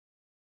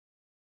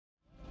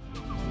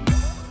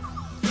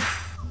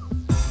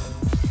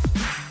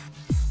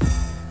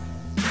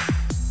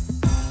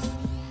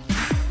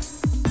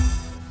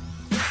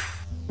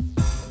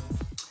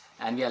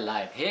And we are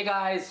live. Hey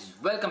guys,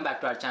 welcome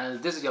back to our channel.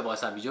 This is your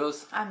boss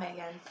Abhijos. I'm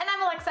Megan. And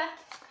I'm Alexa.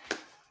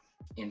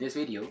 In this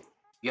video,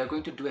 we are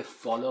going to do a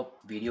follow-up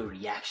video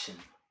reaction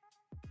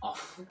of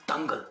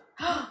Dangal.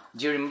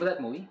 Do you remember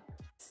that movie?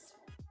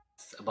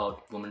 It's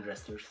about women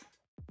wrestlers.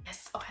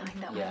 Yes, oh I like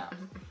that Yeah.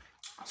 one.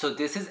 So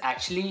this is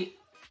actually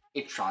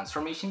a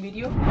transformation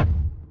video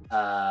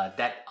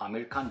that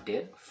Aamir Khan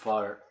did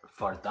for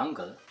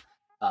Dangal.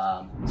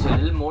 So a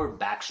little more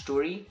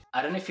backstory.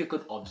 I don't know if you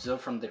could observe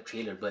from the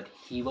trailer, but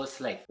he was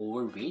like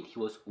overweight. He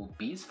was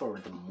obese for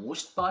the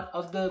most part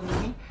of the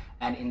movie,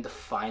 and in the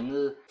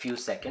final few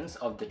seconds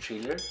of the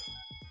trailer,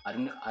 I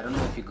don't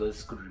know if you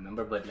girls could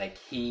remember, but like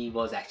he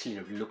was actually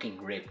looking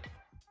ripped.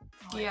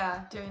 Oh,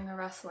 yeah, doing the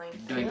wrestling.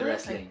 Doing the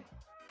wrestling.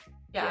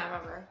 Yeah, Yeah. I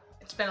remember.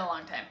 It's been a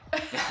long time.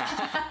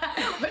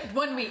 But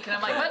 1 week and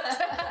I'm like, what?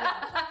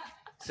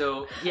 So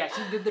he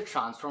actually did the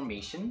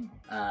transformation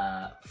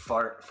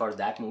for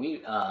that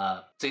movie.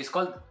 So he's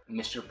called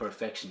Mr.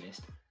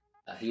 Perfectionist.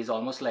 He's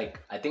almost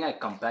like, I think I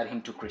compared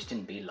him to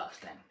Christian Bale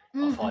last time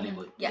of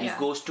Hollywood. Yeah. He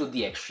goes to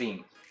the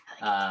extreme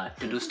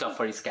to do stuff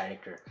for his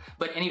character.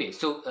 But anyway,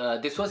 so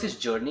this was his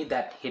journey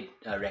that he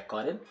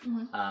recorded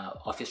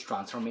of his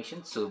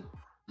transformation. So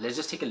let's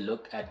just take a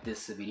look at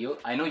this video.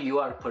 I know you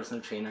are a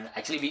personal trainer.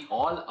 Actually, we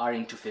all are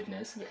into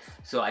fitness. Yes.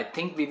 So I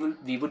think we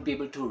would be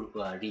able to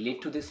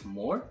relate to this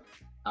more.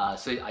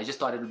 So I just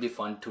thought it would be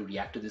fun to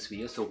react to this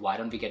video. So why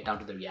don't we get down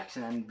to the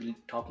reaction and we'll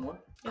talk more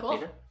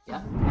later?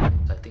 Yeah.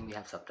 So I think we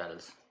have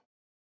subtitles.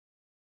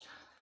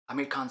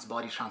 Aamir Khan's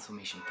body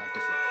transformation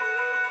practically.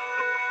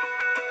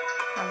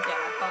 From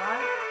Dad Bod.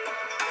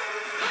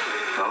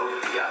 Oh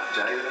yeah,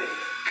 जाएगा.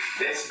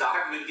 Let's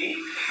start with the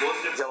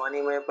most.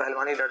 जवानी में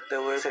पहलवानी लड़ते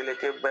हुए से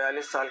लेके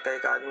 42 साल का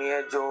एक आदमी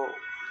है जो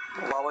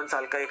 52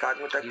 साल का एक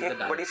आदमी तक की एक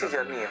बड़ी सी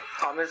जर्नी है.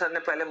 आमिर सर ने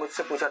पहले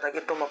मुझसे पूछा था कि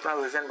तुम अपना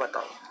विजन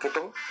बताओ कि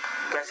तुम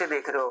कैसे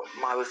देख रहे हो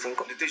महावीर सिंह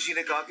को. नीतीश जी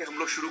ने कहा कि हम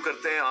लोग शुरू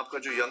करते हैं आपका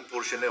जो यंग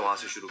पोर्शन है वहां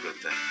से शुरू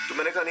करते हैं. तो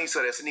मैंने कहा नहीं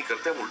सर ऐसे नहीं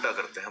करते, हम उल्टा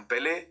करते हैं. हम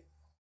पहले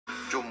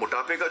जो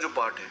मोटापे का जो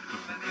पार्ट है,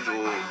 जो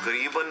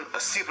करीबन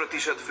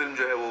 80% फिल्म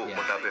जो है वो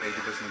मोटापे में है,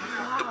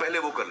 तो पहले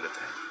वो कर लेते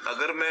हैं.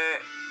 अगर मैं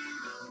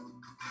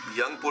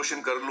यंग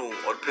पोर्शन कर लूं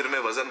और फिर मैं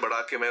वजन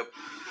बढ़ा के मैं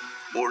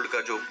ओल्ड का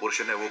जो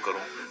पोर्शन है वो करूं,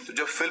 तो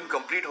जब फिल्म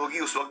कंप्लीट होगी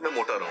उस वक्त मैं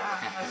मोटा रहूंगा.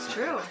 That's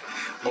true.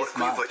 और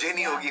कोई वजह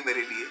नहीं होगी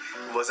मेरे लिए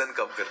वजन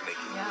कम करने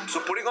की.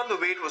 So putting on the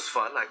weight was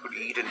fun. I could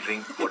eat and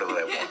drink whatever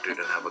I wanted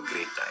and have a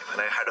great time.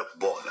 And I had a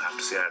ball. I have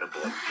to say I had a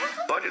ball.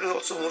 But it was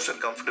also most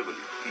uncomfortable.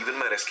 Even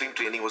my wrestling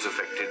training was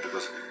affected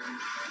because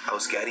I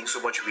was carrying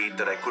so much weight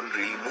that I couldn't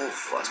really move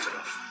fast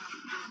enough.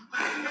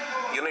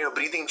 You know, your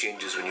breathing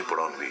changes when you put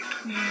on weight.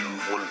 Your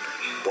whole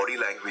body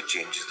language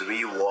changes. The way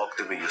you walk,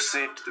 the way you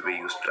sit, the way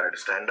you try to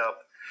stand up.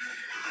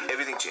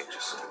 Everything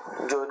changes.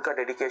 जो इनका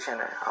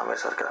dedication है Aamir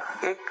sir का.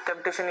 एक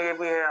temptation ये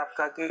भी है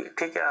आपका कि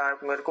ठीक है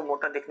आप मेरे को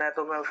मोटा दिखना है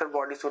तो मैं फिर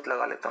बॉडी सूट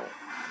लगा लेता हूँ.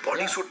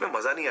 बॉडी सूट में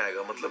मजा नहीं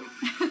आएगा. मतलब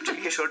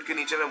चलिए शर्ट के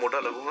नीचे मैं मोटा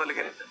लगूंगा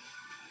लेकिन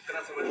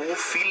वो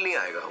फील नहीं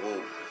आएगा, वो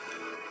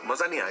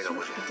मजा नहीं आएगा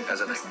मुझे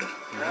as an actor.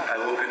 I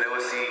hope you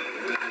never see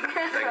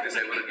like this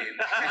ever again.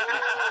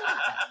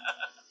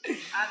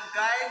 And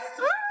guys,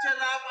 switch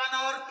it up on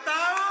our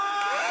town.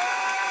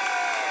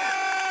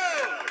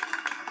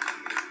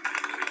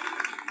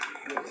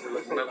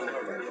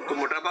 तो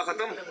मोटापा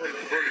खत्म.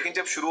 लेकिन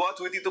जब शुरुआत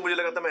हुई थी तो मुझे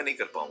लगा था मैं नहीं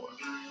कर पाऊंगा,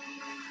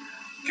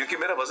 क्योंकि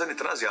मेरा वजन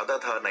इतना ज्यादा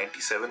था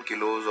 97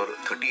 किलोज और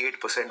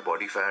 38%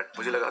 बॉडी फैट.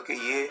 मुझे लगा कि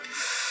ये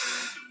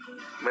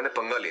मैंने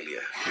पंगा ले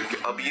लिया है, क्योंकि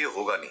अब ये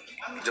होगा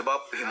नहीं. जब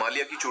आप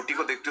हिमालय की चोटी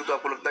को देखते हो तो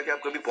आपको लगता है कि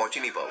आप कभी पहुंच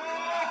ही नहीं पाओगे.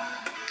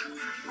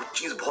 वो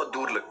चीज बहुत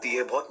दूर लगती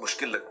है, बहुत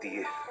मुश्किल लगती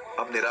है.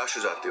 आप निराश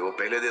हो जाते हो.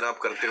 पहले दिन आप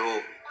करते हो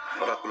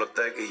और आपको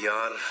लगता है कि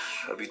यार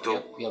अभी तो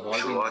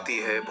शुरुआत ही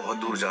है, बहुत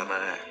दूर जाना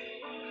है.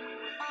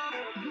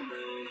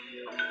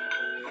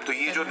 तो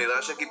ये जो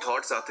निराशा की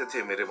थॉट्स आते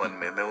थे मेरे मन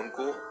में, मैं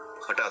उनको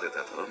हटा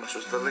देता था और मैं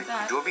सोचता था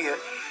कि जो भी है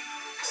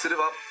सिर्फ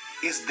आप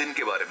इस दिन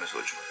के बारे में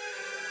सोचो.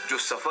 जो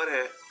सफर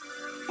है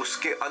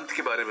उसके अंत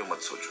के बारे में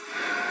मत सोचो.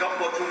 कब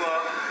पहुंचूंगा,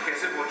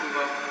 कैसे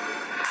पहुंचूंगा,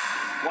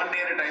 one day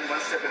at a time, one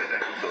step at a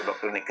time. तो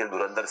डॉक्टर निखिल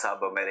दुरंदर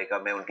साहब अमेरिका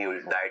में उनकी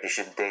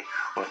डाइटिशियन थे.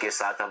 उनके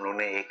साथ हम लोग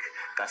ने एक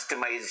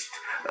customised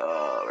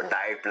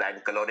diet plan,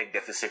 caloric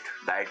deficit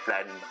diet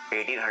plan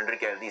 1800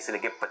 calorie से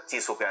लेके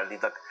 2500 कैलोरी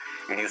तक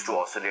it used to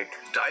oscillate.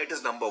 Diet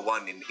is number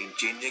 1 in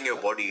changing your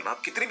body.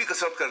 आप कितनी भी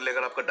कसरत कर ले,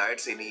 अगर आपका डाइट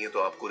सही नहीं है तो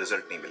आपको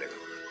रिजल्ट नहीं मिलेगा.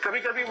 कभी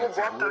कभी वो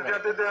बहुत थक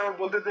जाते थे और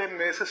बोलते थे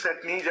मेरे से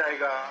सेट नहीं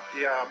जाएगा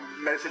या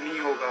मेरे से नहीं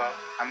होगा,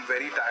 आई एम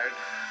वेरी टायर्ड.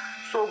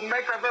 सो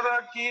मैं करता था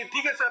कि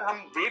ठीक है सर हम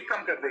वेट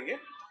कम कर देंगे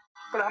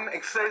पर हम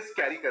एक्सरसाइज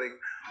कैरी करेंगे,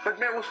 बट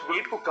मैं उस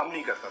वेट को कम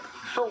नहीं करता था.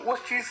 सो उस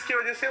चीज़ की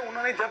वजह से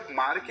उन्होंने जब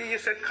मार के ये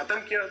सेट ख़त्म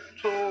किया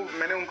तो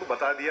मैंने उनको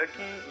बता दिया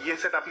कि ये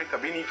सेट आपने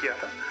कभी नहीं किया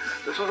था.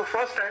 This was the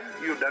first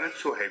time you done it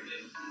so heavy.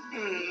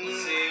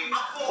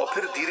 और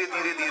फिर धीरे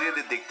धीरे धीरे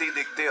देखते ही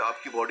देखते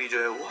आपकी बॉडी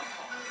जो है वो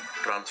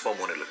ट्रांसफॉर्म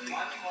होने लगती है.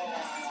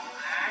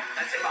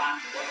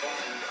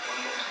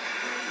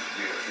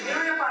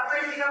 your papa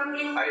is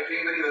becoming. I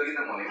train very early in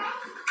the morning.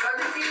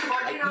 What is your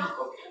body now?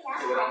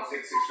 So around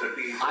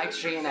 6:30. I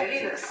train at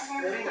 6.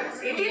 Very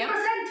nice.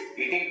 18%.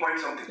 18 point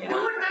something.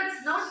 Dude,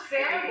 that's not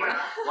fair.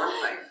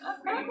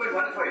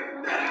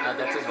 18.15.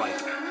 That's his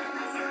wife.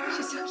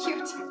 She's so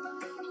cute.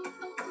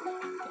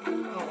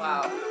 Oh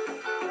wow.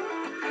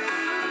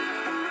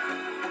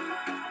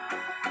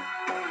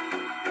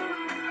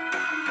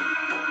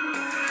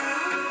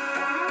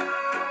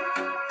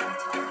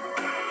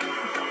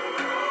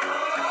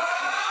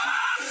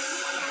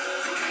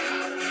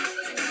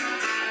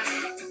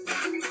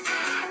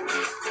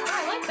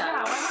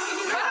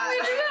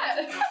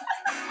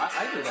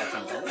 I do that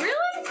sometimes.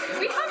 Really?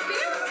 We have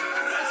beer?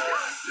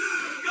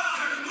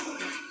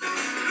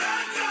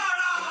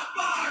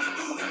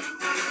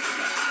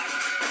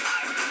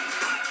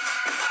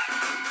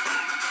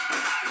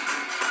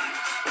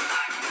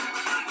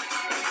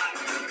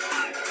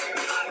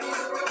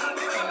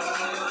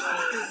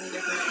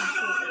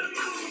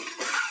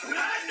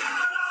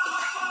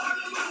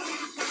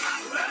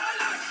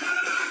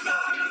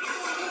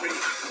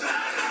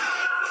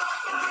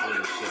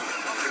 Holy shit.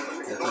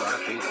 That's a lot of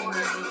food.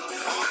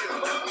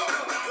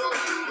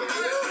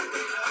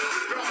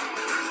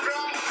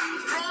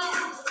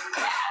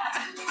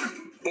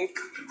 एक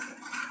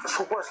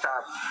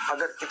superstar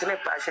अगर इतने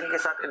passion के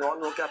साथ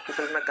involve होकर आपकी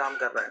film में काम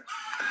कर रहा है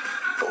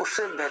तो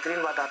उससे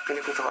बेहतरीन बात आपके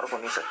लिए कुछ और हो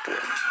नहीं सकती है।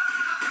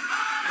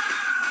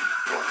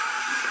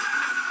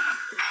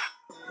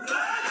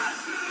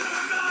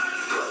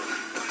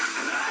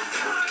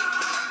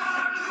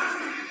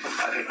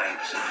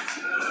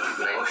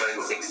 Aamir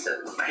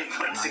 9.67.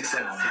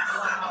 9.67.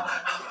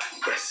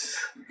 Yes.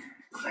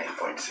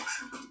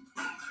 9.6.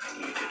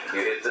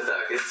 You hit the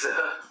target, sir.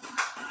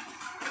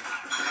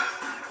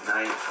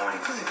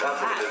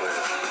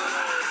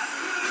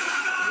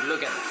 9.6.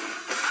 Look at it.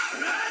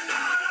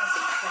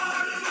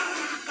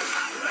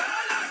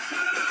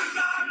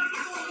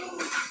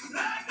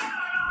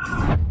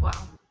 Wow.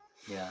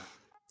 Yeah.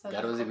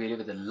 That was a video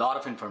with a lot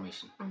of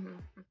information.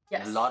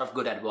 Yes. A lot of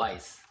good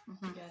advice.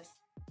 Yes.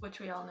 Which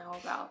we all know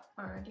about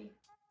already.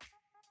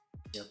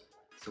 Yep.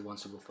 So who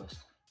wants to go first?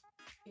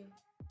 You.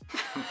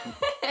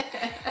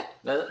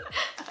 Well,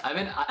 I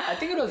mean, I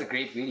think it was a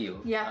great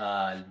video.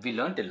 Yeah. We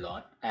learned a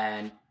lot,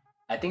 and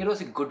I think it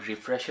was a good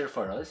refresher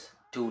for us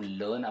to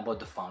learn about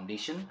the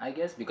foundation, I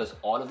guess, because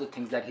all of the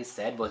things that he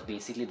said was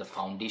basically the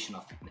foundation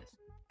of fitness.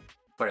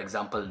 For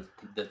example,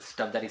 the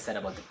stuff that he said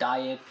about the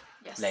diet,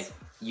 Yes. like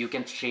you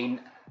can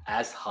train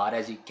as hard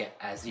as you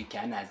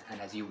can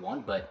and as you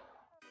want, but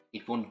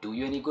it won't do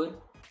you any good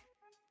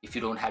if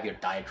you don't have your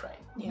diet right.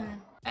 Yeah.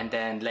 And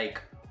then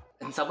like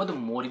in some of the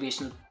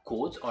motivational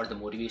quotes or the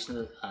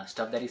motivational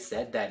stuff that he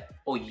said that,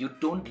 oh, you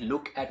don't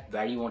look at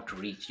where you want to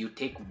reach, you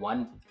take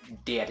one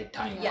day at a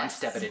time, one Yes.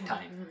 step at a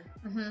time.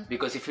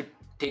 Because if you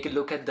take a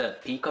look at the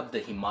peak of the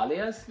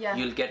Himalayas, Yeah.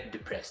 you'll get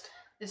depressed.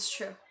 It's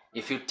true.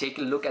 If you take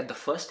a look at the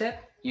first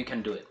step, you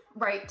can do it.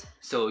 Right.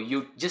 So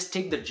you just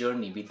take the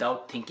journey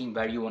without thinking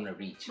where you want to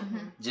reach.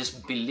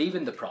 Just believe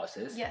in the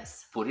process,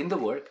 Yes. put in the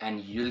work,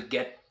 and you'll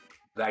get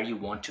where you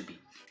want to be.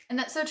 And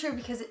that's so true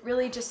because it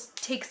really just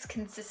takes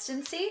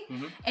consistency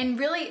and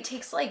really it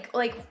takes like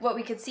what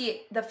we could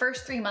see the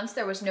first 3 months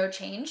there was no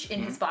change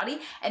in his body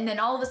and then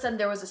all of a sudden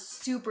there was a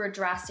super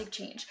drastic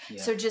change.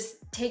 Yeah. So just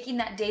taking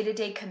that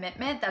day-to-day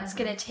commitment that's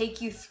going to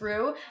take you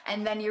through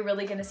and then you're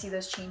really going to see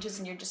those changes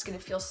and you're just going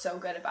to feel so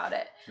good about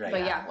it. Right.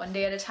 But yeah, one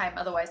day at a time,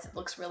 otherwise it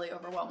looks really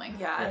overwhelming.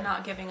 Yeah, and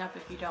not giving up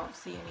if you don't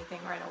see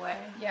anything right away.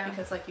 Yeah.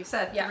 Because like you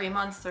said, Yeah. 3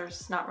 months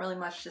there's not really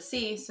much to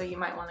see, so you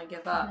might want to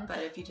give up. But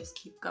if you just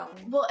keep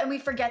going. Well, and we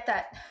forget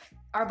that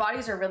our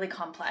bodies are really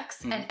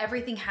complex and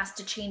everything has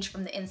to change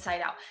from the inside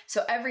out.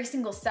 So every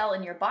single cell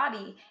in your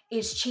body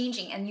is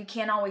changing and you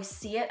can't always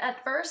see it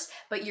at first,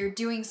 but you're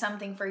doing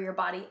something for your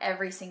body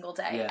every single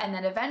day. Yeah. And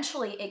then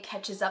eventually it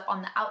catches up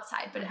on the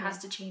outside, but it has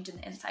to change in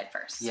the inside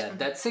first. Yeah,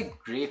 that's a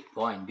great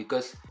point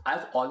because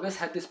I've always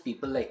had these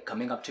people like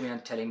coming up to me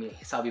and telling me,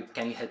 hey, Sabi,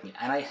 can you help me?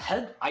 And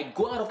I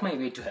go out of my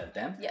way to help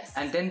them. Yes.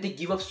 And then they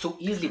give up so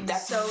easily.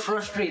 That So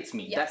frustrates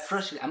me. Yes. That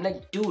frustrates. I'm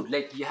like, dude,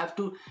 like you have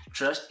to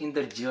trust in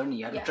the journey.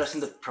 You have to trust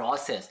in the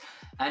process.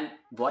 And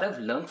what I've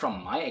learned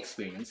from my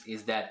experience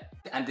is that,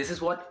 and this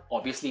is what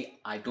obviously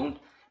I don't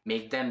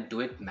make them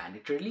do it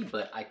mandatorily,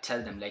 but I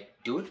tell them like,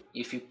 dude,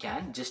 if you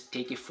can, just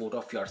take a photo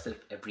of yourself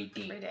every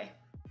day. Every day.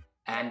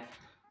 And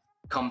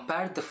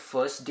compare the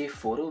first day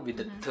photo with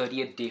the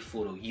 30th day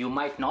photo. You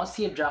might not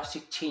see a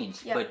drastic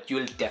change, Yeah. but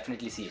you'll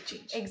definitely see a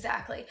change.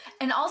 Exactly.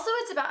 And also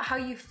it's about how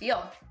you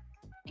feel.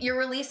 You're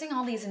releasing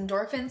all these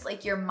endorphins,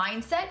 like your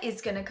mindset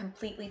is going to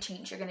completely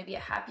change. You're going to be a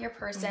happier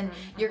person.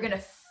 You're going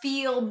to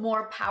feel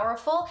more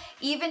powerful.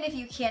 Even if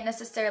you can't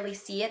necessarily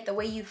see it, the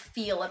way you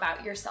feel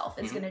about yourself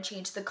is going to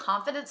change. The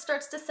confidence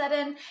starts to set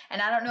in. And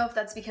I don't know if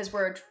that's because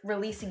we're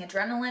releasing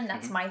adrenaline,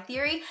 that's my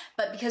theory,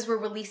 but because we're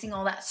releasing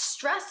all that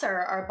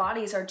stressor, our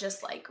bodies are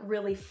just like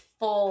really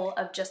full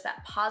of just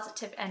that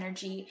positive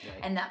energy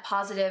and that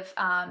positive,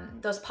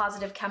 those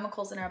positive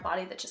chemicals in our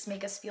body that just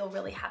make us feel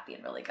really happy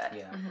and really good.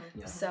 Yeah.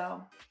 Yeah.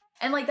 So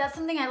And like that's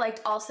something I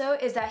liked also,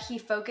 is that he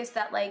focused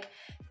that like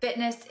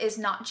fitness is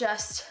not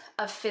just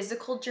a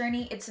physical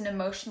journey, it's an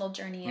emotional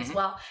journey as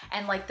well.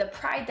 And like the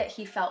pride that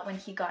he felt when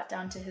he got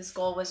down to his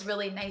goal was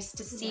really nice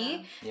to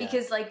see,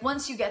 because like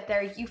once you get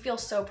there, you feel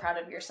so proud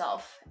of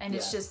yourself. And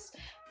it's just,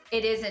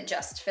 it isn't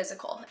just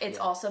physical, it's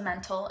also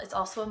mental, it's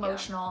also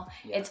emotional,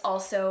 it's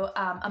also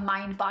a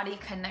mind-body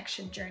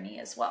connection journey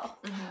as well.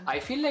 I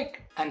feel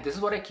like, and this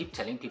is what I keep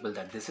telling people,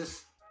 that this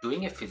is,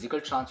 doing a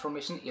physical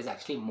transformation is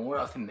actually more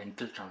of a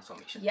mental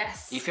transformation.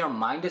 Yes. If your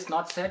mind is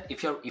not set,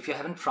 if you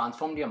haven't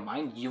transformed your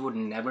mind, you would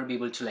never be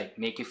able to like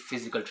make a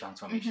physical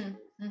transformation.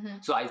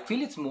 So I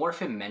feel it's more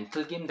of a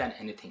mental game than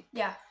anything.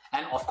 Yeah.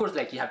 And of course,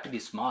 like, you have to be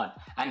smart.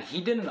 And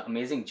he did an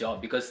amazing job,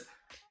 because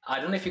I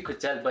don't know if you could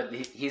tell, but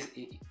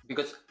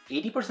because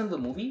 80% of the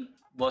movie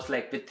was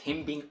like with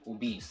him being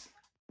obese.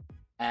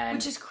 And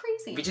which is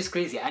crazy. Which is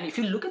crazy. And if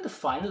you look at the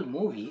final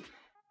movie,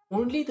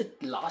 only the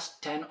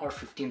last 10 or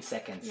 15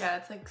 seconds. Yeah,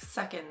 it's like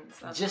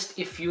seconds. Just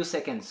a few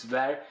seconds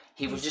where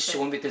he was just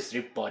shown with his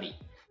ripped body.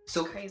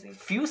 So crazy.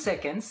 Few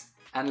seconds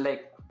and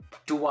like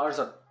 2 hours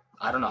or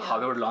I don't know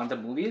however long the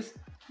movie is.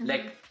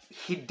 Like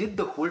he did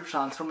the whole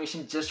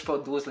transformation just for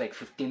those like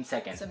 15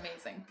 seconds. It's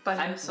amazing.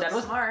 But he was so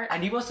smart.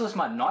 And he was so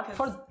smart. Not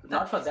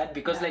for that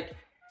because like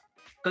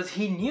because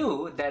he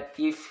knew that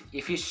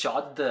if he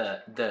shot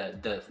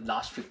the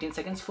last 15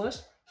 seconds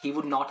first, he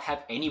would not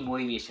have any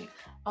motivation.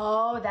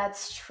 Oh,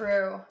 that's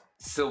true.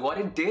 So what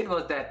it did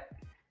was that,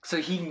 so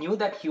he knew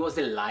that he was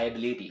a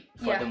liability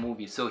for the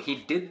movie. So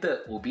he did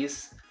the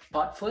obese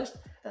part first,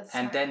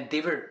 and then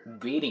they were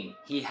waiting.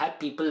 He had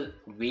people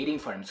waiting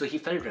for him. So he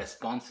felt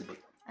responsible.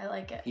 I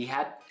like it. He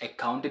had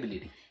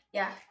accountability.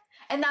 Yeah.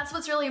 And that's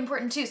what's really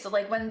important too. So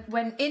like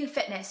when in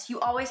fitness, you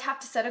always have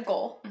to set a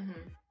goal.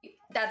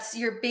 That's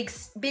your big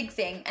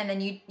thing, and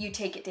then you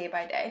take it day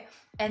by day.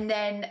 And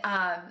then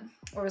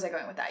where was I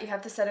going with that? You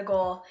have to set a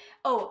goal.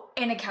 Oh,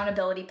 and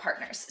accountability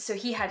partners. So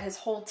he had his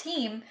whole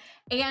team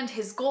and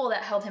his goal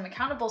that held him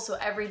accountable. So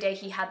every day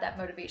he had that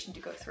motivation to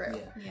go through.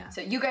 Yeah. So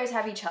you guys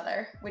have each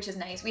other, which is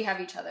nice. We have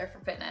each other for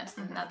fitness,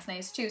 and that's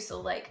nice too. So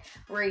like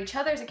we're each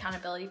other's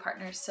accountability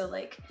partners. So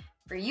like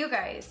for you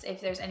guys, if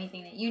there's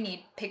anything that you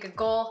need, pick a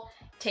goal,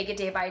 take it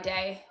day by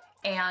day,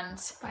 and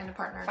find a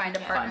partner. Find a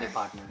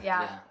partner.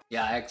 Yeah.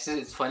 Yeah,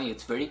 actually it's funny,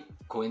 it's very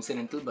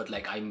coincidental, but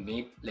like I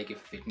made like a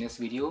fitness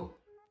video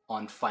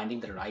on finding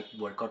the right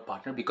workout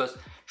partner, because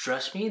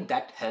trust me,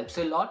 that helps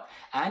a lot,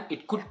 and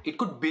it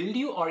could build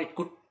you or it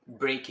could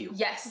break you.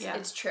 Yes,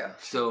 it's true.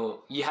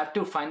 So you have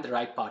to find the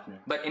right partner.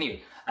 But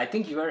anyway, I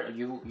think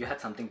you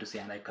had something to say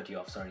and I cut you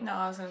off, sorry. No,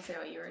 I was gonna say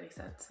what you already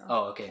said. So.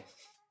 Oh, okay.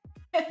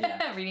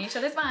 Yeah. Reading each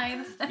other's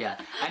minds. Yeah.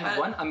 And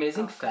one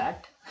amazing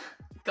fact.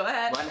 Go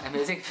ahead. One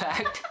amazing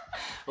fact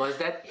was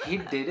that he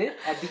did it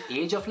at the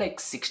age of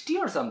like 60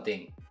 or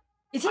something.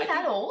 Is he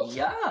that old?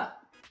 Yeah.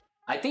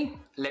 I think,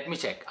 let me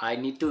check. I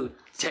need to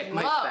check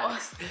my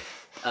facts.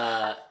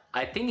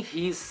 I think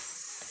he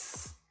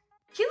looks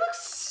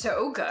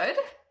so good.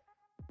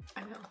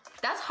 I know.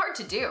 That's hard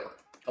to do.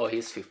 Oh,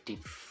 he's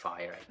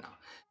 55 right now.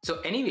 So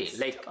anyway,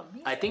 like,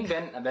 amazing. I think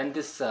when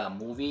this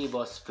movie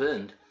was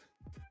filmed,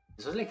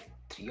 this was like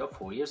 3 or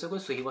 4 years ago,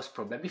 so he was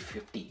probably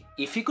 50.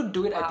 If he could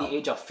do it at the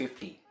age of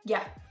 50,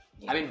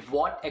 I mean,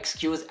 what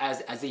excuse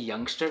as a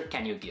youngster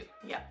can you give?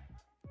 Yeah,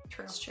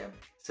 true. That's true.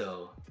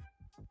 So,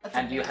 that's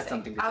and amazing. you had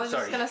something to say. I was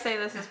just gonna say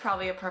this is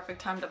probably a perfect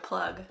time to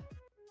plug.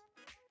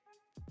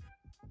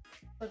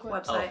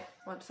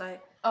 Website.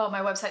 Oh,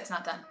 my website's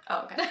not done.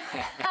 Oh, okay.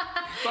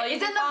 Well, you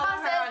it's can in the follow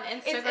process. her on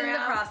Instagram. It's in the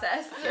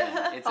process.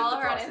 Yeah, it's follow in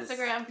the her on process.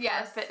 Instagram for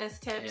Yes. fitness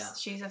tips. Yeah.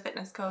 She's a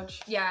fitness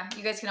coach. Yeah,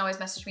 you guys can always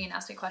message me and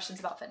ask me questions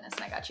about fitness,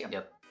 and I got you.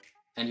 Yep.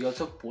 And you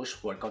also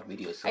post workout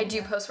videos. So I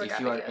do post workout videos.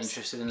 If you are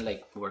interested in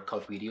like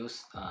workout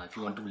videos, if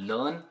you want to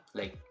learn,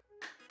 like,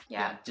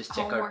 just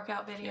check home out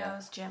workout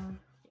videos, gym.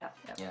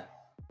 Yeah.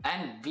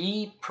 And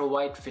we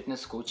provide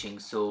fitness coaching,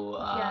 so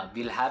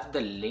we'll have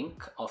the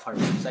link of our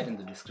website in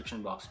the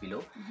description box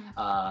below.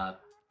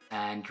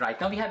 And right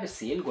now we have a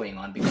sale going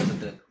on because of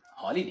the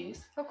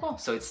holidays. Oh, cool.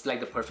 So it's like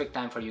the perfect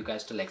time for you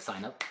guys to like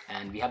sign up,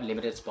 and we have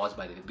limited spots,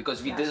 by the way,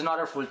 because this is not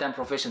our full-time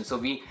profession, so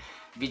we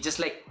just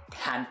like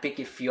handpick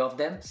a few of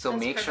them. So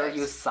make sure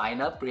you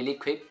sign up really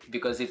quick,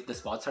 because if the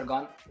spots are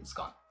gone, it's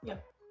gone.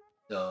 Yep.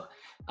 So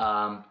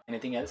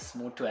anything else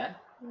more to add?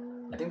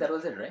 I think that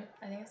was it, right?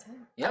 I think that's it.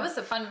 Yeah.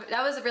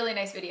 That was a really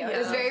nice video. Yeah. It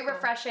was very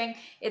refreshing.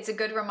 It's a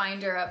good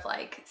reminder of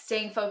like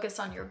staying focused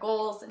on your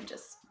goals and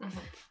just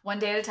one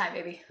day at a time,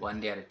 baby.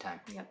 One day at a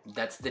time. Yep.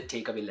 That's the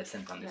takeaway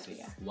lesson from this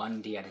video.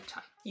 One day at a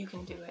time. You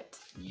can do it.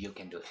 You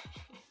can do it.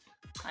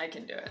 I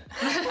can do it.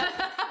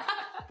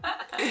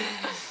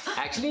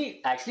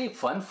 Actually,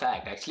 fun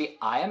fact. Actually,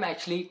 I am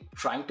actually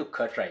trying to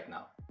cut right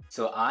now.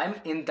 So I'm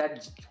in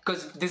that,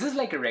 because this is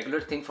like a regular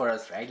thing for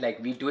us, right? Like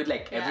we do it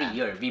like every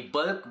year. We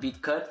bulk, we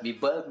cut, we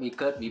bulk, we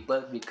cut, we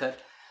bulk, we cut.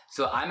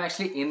 So I'm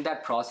actually in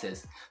that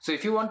process. So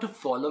if you want to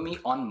follow me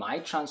on my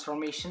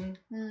transformation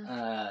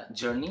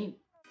journey,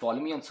 follow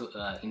me on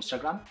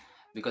Instagram,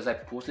 because I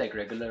post like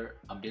regular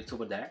updates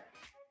over there.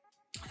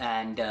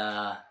 And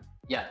I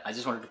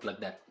just wanted to plug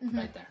that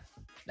right there.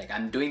 Like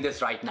I'm doing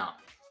this right now.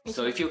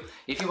 So if you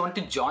want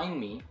to join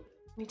me,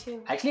 Me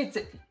too. actually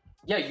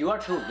yeah, you are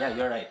too. Yeah,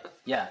 you're right.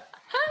 Yeah.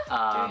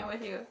 Doing it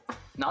with you.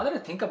 Now that I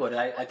think about it,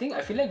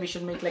 I feel like we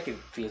should make like a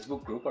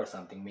Facebook group or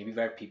something, maybe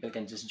where people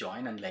can just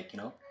join and like, you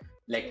know,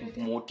 like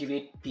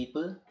motivate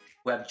people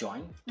who have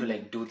joined to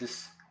like do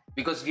this,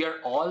 because we are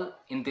all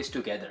in this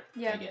together.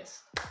 I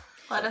guess.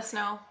 Let us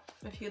know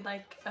if you'd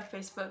like a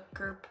Facebook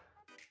group.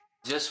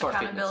 Just for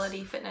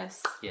accountability,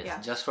 fitness. Yes,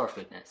 Yeah. just for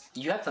fitness.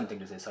 You had something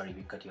to say. Sorry,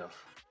 we cut you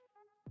off.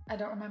 I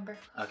don't remember.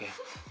 Okay.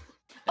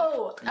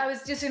 Oh, I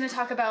was just going to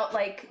talk about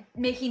like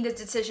making this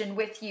decision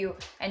with you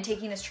and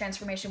taking this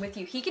transformation with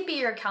you. He can be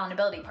your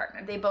accountability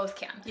partner. They both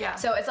can. Yeah.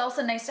 So it's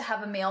also nice to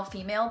have a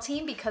male-female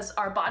team because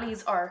our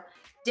bodies are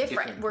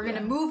different. We're going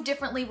to move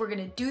differently. We're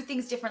going to do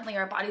things differently.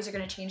 Our bodies are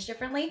going to change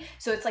differently.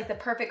 So it's like the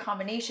perfect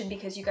combination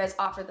because you guys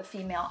offer the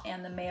female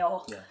and the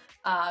male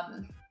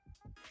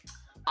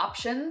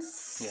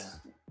options.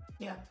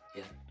 Yeah.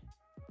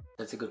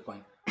 That's a good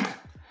point.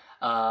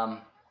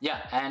 Yeah,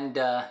 and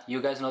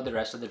you guys know the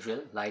rest of the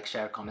drill. Like,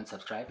 share, comment,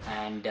 subscribe,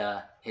 and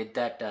hit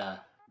that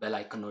bell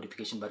icon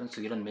notification button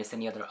so you don't miss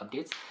any other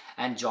updates.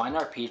 And join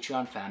our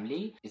Patreon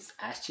family. It's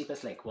as cheap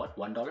as like what,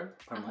 $1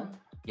 per month?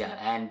 Yeah,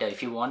 and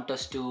if you want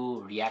us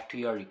to react to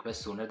your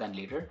request sooner than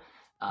later,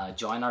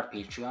 join our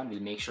Patreon. We'll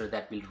make sure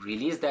that we'll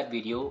release that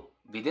video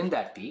within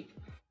that week.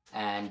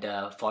 And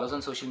follow us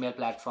on social media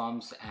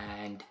platforms.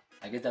 And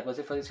I guess that was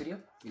it for this video.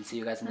 We'll see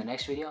you guys in the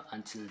next video.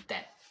 Until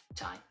then,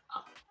 time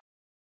up.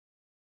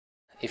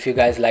 If you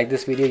guys like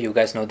this video, you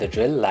guys know the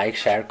drill. Like,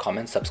 share,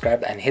 comment,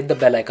 subscribe, and hit the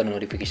bell icon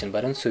notification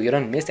button so you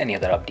don't miss any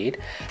other update.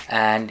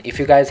 And if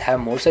you guys have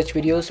more such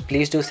videos,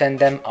 please do send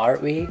them our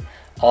way.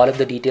 All of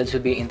the details will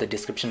be in the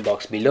description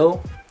box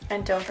below.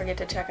 And don't forget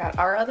to check out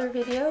our other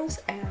videos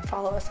and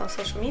follow us on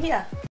social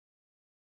media.